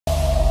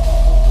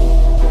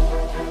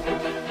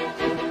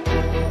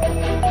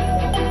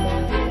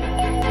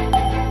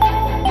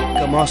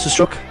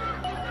masterstroke.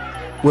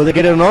 Will they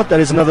get it or not? That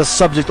is another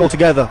subject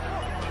altogether.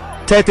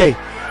 Tete!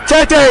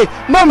 Tete!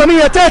 Mamma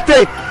mia,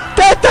 Tete!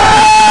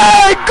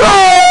 Tete!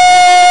 Goal!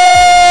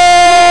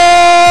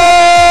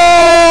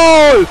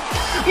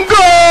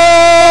 Goal!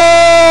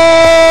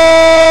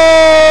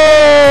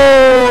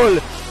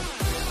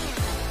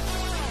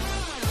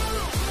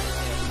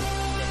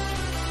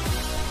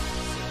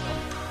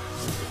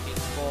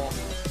 For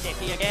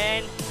Tete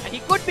again, and he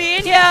could be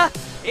in here.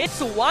 It's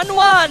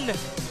 1-1.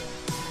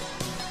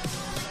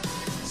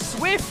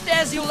 Swift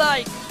as you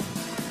like.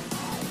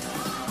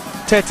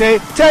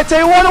 Tete,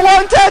 Tete,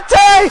 1-1,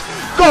 Tete!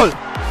 Goal!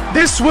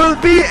 This will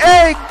be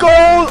a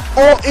goal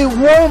or it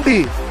won't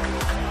be.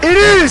 It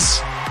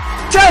is!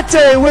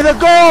 Tete with a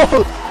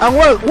goal! And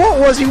well, what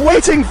was he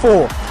waiting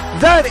for?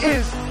 That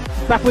is...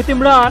 Back with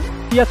Imran.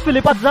 Here's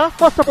Philip ADJAH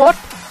for support.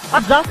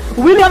 ADJAH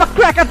will have a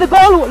crack at the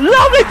goal.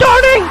 Lovely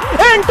turning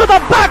into the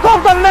back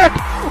of the net.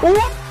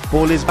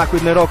 Ball is back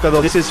with Neroka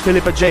though. This is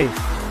Philip ADJAH.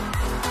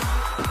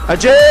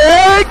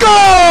 ADJAH!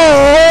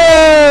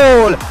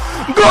 Goal!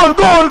 Goal,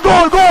 goal,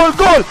 goal, goal,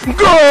 goal,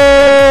 goal!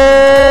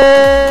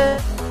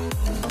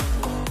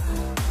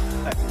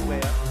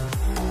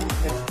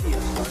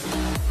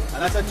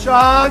 And that's a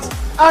chance,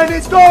 and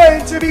it's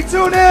going to be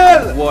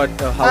 2-0!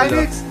 What a howler. And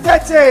it's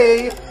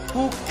Tete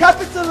who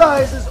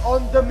capitalizes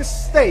on the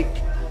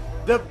mistake.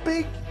 The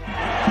big...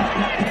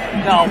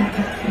 Now,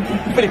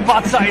 Philip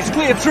ADJAH is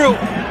clear through.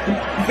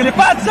 Philip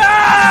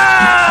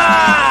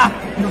ADJAH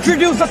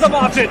reduces the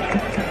margin.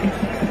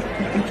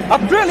 A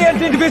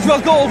brilliant individual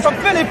goal from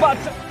Philip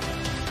ADJAH.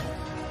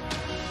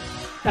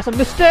 That's a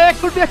mistake.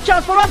 Could be a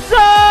chance for ADJAH.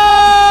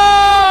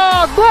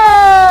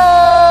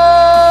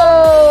 Goal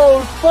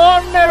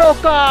for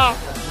Neroka.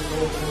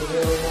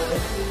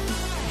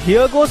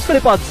 Here goes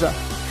Philip ADJAH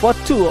for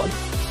 2-1.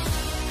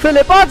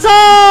 Philip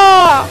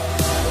ADJAH.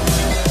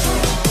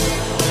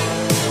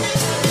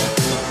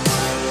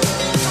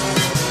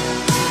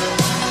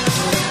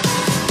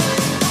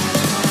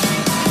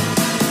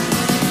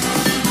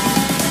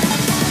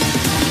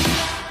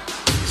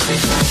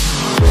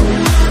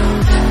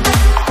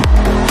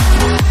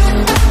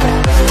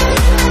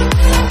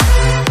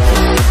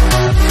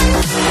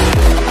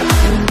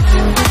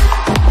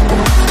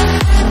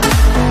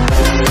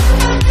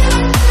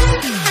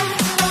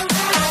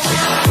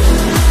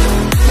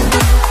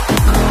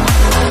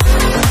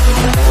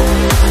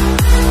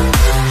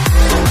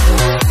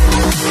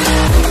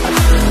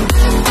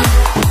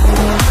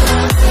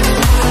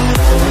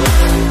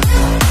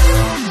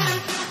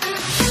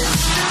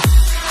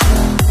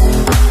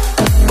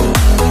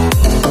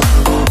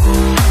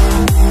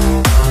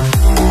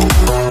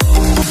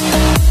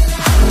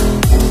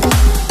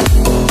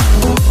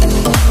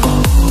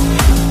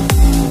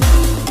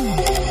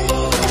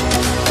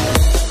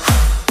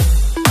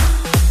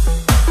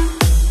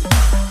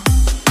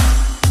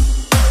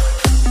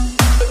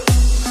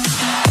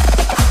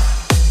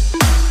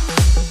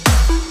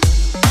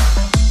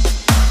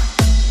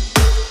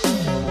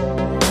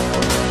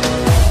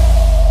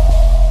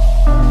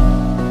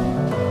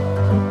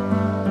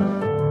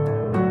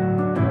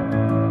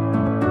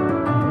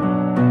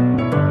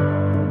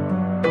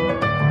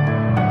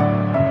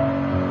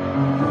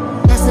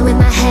 With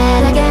my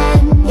head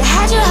again, you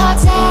had your heart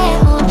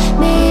set on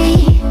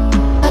me,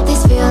 but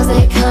these feels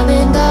they come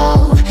and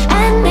go,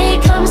 and they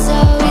come so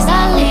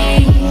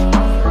easily.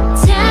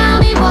 Tell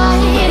me what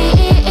it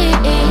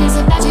is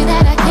about you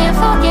that I can't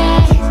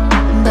forget,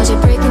 but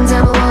you're breaking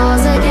down my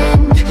walls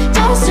again,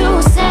 just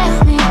to set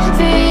me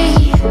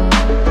free.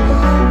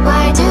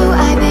 Why do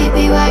I,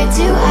 baby, why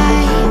do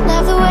I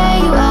love the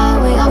way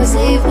you always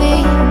leave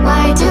me?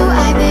 Why do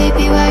I,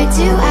 baby, why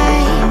do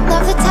I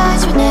love the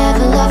touch but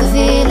never love the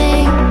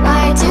feeling?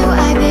 Why do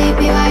I,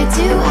 baby, why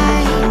do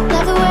I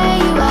love the way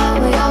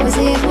you always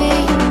leave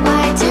me?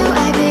 Why do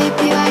I,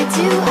 baby, why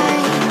do I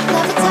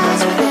love the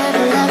touch but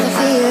never love the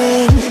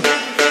feeling?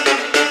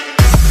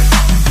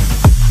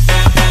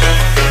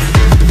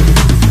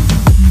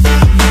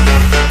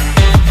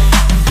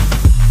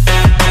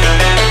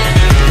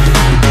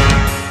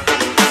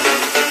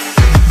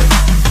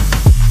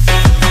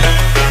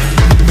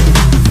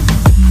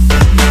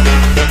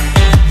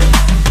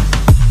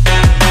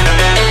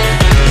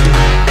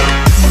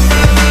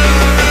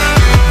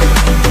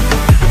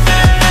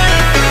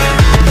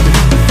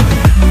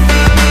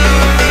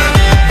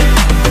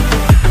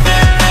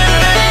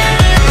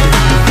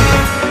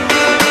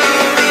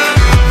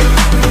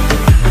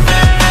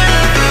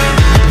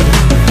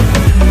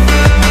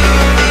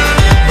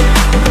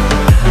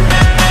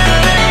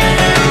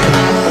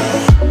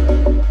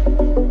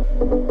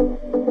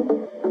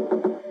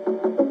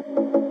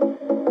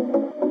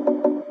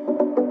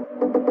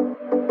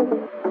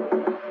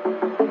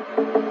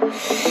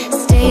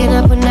 Staying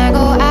up when I